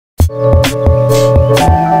Hello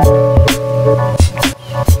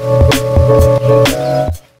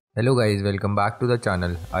guys, welcome back to the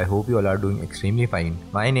channel. I hope you all are doing extremely fine.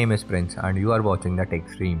 My name is Prince and you are watching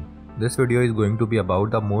TheTechStream. This video is going to be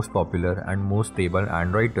about the most popular and most stable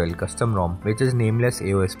Android 12 custom ROM, which is Nameless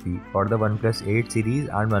AOSP for the OnePlus 8 series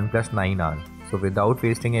and OnePlus 9R. So without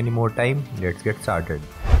wasting any more time, let's get started.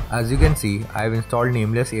 As you can see, I have installed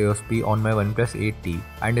Nameless AOSP on my OnePlus 8T,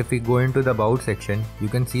 and if we go into the about section, you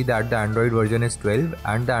can see that the Android version is 12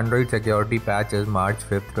 and the Android security patch is March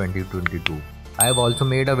 5th, 2022. I have also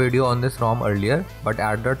made a video on this ROM earlier, but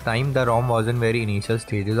at that time the ROM was in very initial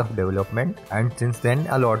stages of development, and since then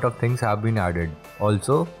a lot of things have been added.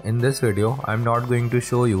 Also, in this video, I am not going to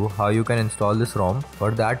show you how you can install this ROM.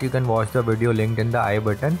 For that you can watch the video linked in the I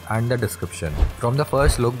button and the description. From the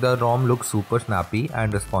first look, the ROM looks super snappy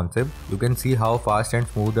and responsive. You can see how fast and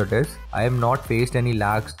smooth it is. I have not faced any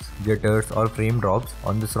lags, jitters or frame drops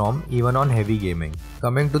on this ROM even on heavy gaming.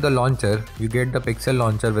 Coming to the launcher, you get the Pixel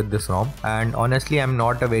launcher with this ROM, and honestly I'm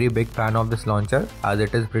not a very big fan of this launcher as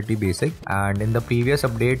it is pretty basic, and in the previous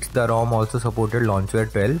updates the ROM also supported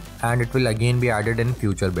Launchware 12 and it will again be added in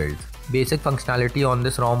future builds. Basic functionality on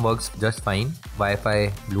this ROM works just fine. Wi-Fi,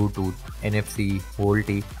 Bluetooth, NFC,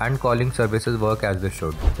 VoLTE and calling services work as they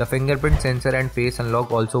should. The fingerprint sensor and face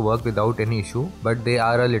unlock also work without any issue, but they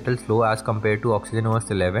are a little slow as compared to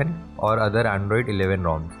OxygenOS 11 or other Android 11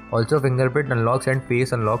 ROMs. Also, fingerprint unlocks and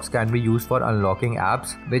face unlocks can be used for unlocking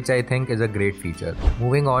apps, which I think is a great feature.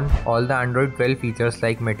 Moving on, all the Android 12 features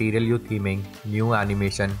like Material You theming, new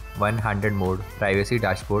animation, one-handed mode, privacy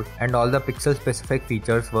dashboard and all the Pixel specific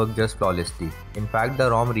features work just flawlessly. In fact, the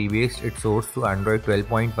ROM rebased its source to Android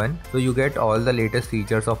 12.1, so you get all the latest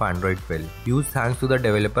features of Android 12. Huge thanks to the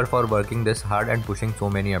developer for working this hard and pushing so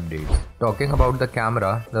many updates. Talking about the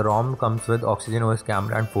camera, the ROM comes with OxygenOS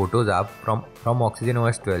camera and Photos app from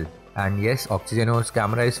OxygenOS 12. And yes, OxygenOS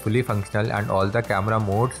camera is fully functional and all the camera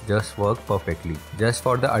modes just work perfectly. Just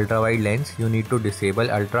for the ultra-wide lens, you need to disable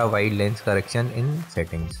ultra-wide lens correction in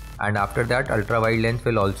settings. And after that, ultra-wide lens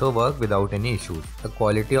will also work without any issues. The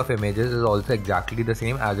quality of images is also exactly the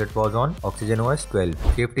same as it was on OxygenOS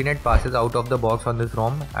 12. Safety net passes out of the box on this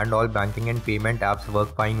ROM and all banking and payment apps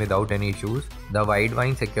work fine without any issues. The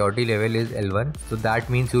wideband security level is L1, so that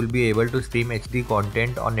means you will be able to stream HD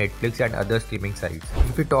content on Netflix and other streaming sites.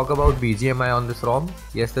 If we talk about BGMI on this ROM,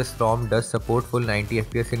 yes, this ROM does support full 90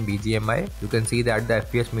 FPS in BGMI. You can see that the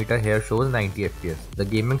FPS meter here shows 90 FPS. The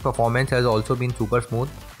gaming performance has also been super smooth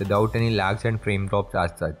without any lags and frame drops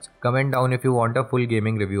as such. Comment down if you want a full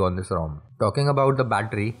gaming review on this ROM. Talking about the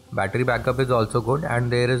battery backup is also good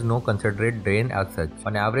and there is no considerate drain as such.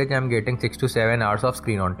 On average I am getting 6 to 7 hours of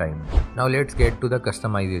screen on time. Now let's get to the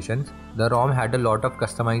customizations. The ROM had a lot of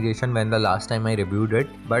customization when the last time I reviewed it,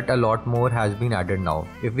 but a lot more has been added now.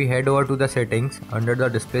 If we head over to the settings, under the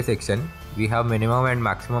display section, we have minimum and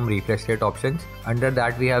maximum refresh rate options. Under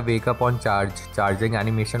that we have wake up on charging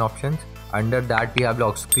animation options. Under that we have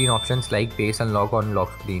lock screen options like face unlock on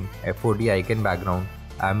lock screen, FOD icon background,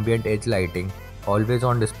 ambient edge lighting, always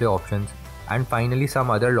on display options, and finally some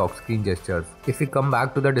other lock screen gestures. If we come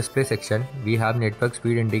back to the display section, we have network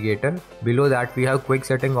speed indicator. Below that we have quick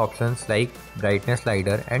setting options like brightness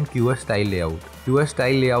slider and QS style layout. QS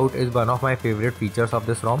style layout is one of my favorite features of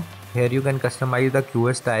this ROM. Here you can customize the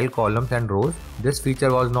QS style columns and rows. This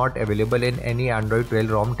feature was not available in any Android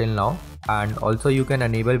 12 ROM till now. And also you can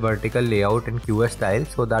enable vertical layout in QS style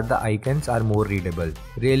so that the icons are more readable.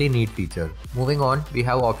 Really neat feature. Moving on, we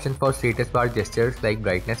have options for status bar gestures like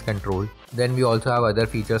brightness control. Then we also have other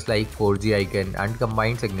features like 4G icon and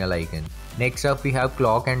combined signal icon. Next up we have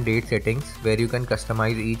clock and date settings where you can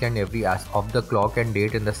customize each and every aspect of the clock and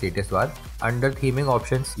date in the status bar. Under theming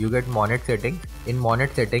options you get monet settings. In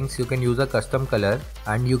monet settings you can use a custom color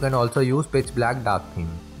and you can also use pitch black dark theme.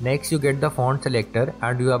 Next you get the font selector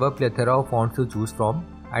and you have a plethora of fonts to choose from.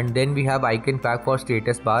 And then we have icon pack for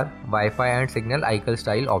status bar, Wi-Fi and signal icon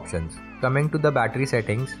style options. Coming to the battery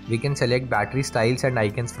settings, we can select battery styles and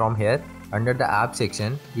icons from here. Under the app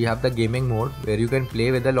section, we have the gaming mode where you can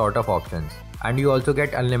play with a lot of options. And you also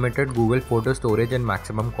get unlimited Google photo storage and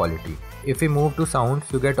maximum quality. If we move to sounds,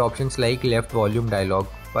 you get options like left volume dialog,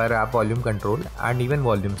 per app volume control and even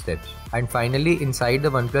volume steps. And finally, inside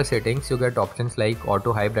the OnePlus settings, you get options like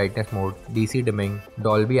auto high brightness mode, DC dimming,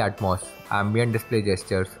 Dolby Atmos, ambient display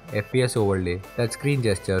gestures, FPS overlay, touchscreen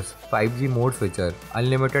gestures, 5G mode switcher,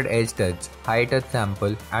 unlimited edge touch, high touch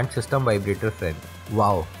sample and system vibrator friend.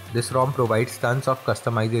 Wow, this ROM provides tons of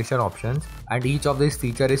customization options, and each of these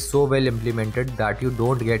features is so well implemented that you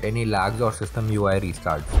don't get any lags or system UI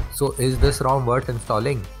restarts. So is this ROM worth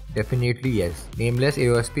installing? Definitely yes. Nameless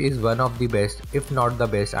AOSP is one of the best, if not the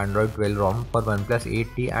best, Android 12 ROM for OnePlus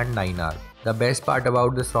 8T and 9R. The best part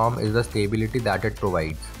about this ROM is the stability that it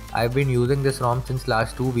provides. I've been using this ROM since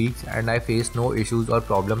last 2 weeks and I faced no issues or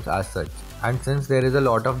problems as such. And since there is a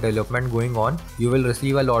lot of development going on, you will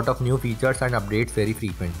receive a lot of new features and updates very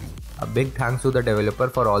frequently. A big thanks to the developer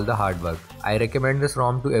for all the hard work. I recommend this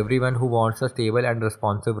ROM to everyone who wants a stable and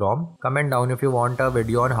responsive ROM. Comment down if you want a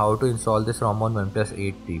video on how to install this ROM on OnePlus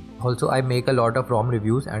 8T. Also, I make a lot of ROM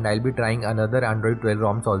reviews and I'll be trying another Android 12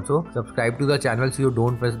 ROMs also. Subscribe to the channel so you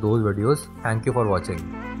don't miss those videos. Thank you for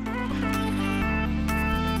watching.